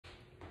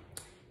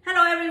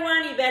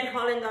Yvette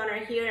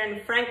Hollendonner here,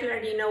 and Frank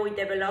Lardino with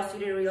the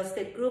Velocity Real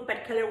Estate Group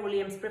at Keller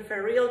Williams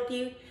Preferred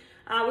Realty.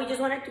 We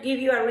just wanted to give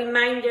you a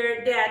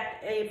reminder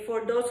that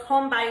for those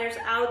home buyers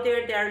out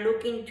there that are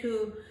looking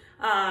to,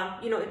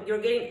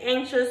 you're getting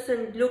anxious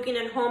and looking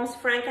at homes,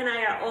 Frank and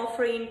I are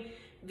offering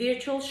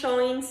virtual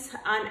showings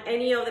on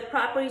any of the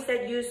properties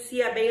that you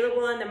see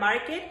available on the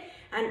market.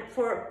 And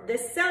for the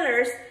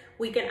sellers,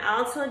 we can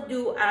also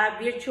do a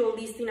virtual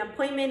listing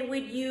appointment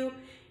with you,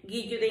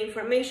 give you the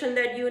information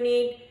that you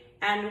need,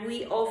 and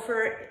we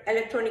offer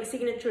electronic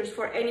signatures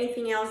for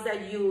anything else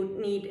that you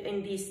need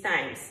in these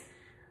times.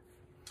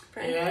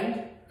 Frank?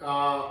 And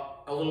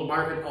a little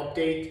market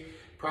update.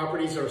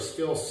 Properties are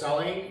still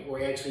selling.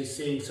 We're actually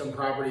seeing some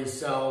properties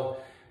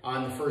sell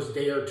on the first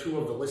day or two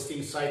of the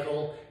listing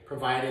cycle,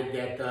 provided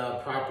that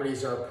the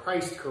properties are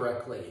priced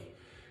correctly.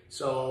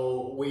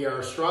 So we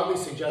are strongly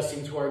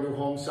suggesting to our new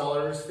home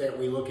sellers that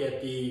we look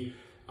at the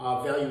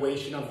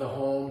valuation of the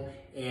home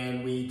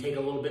and we take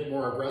a little bit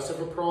more aggressive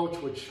approach,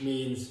 which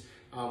means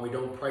we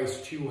don't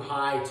price too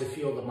high to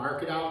feel the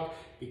market out,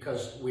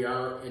 because we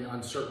are in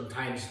uncertain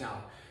times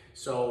now.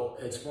 So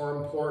it's more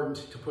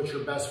important to put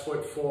your best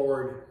foot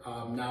forward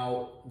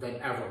now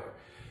than ever.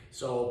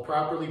 So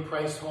properly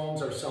priced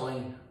homes are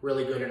selling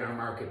really good in our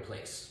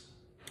marketplace.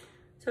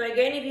 So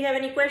again, if you have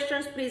any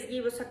questions, please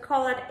give us a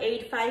call at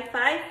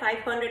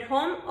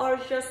 855-500-HOME or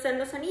just send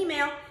us an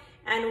email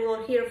and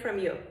we'll hear from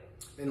you.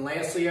 And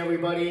lastly,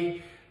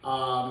 everybody,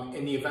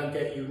 in the event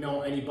that you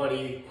know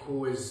anybody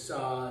who is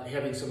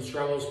having some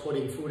struggles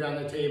putting food on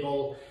the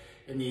table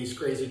in these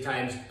crazy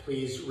times,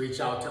 please reach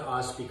out to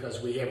us,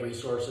 because we have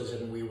resources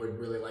and we would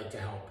really like to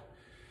help.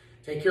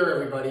 Take care,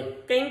 everybody.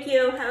 Thank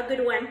you. Have a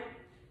good one.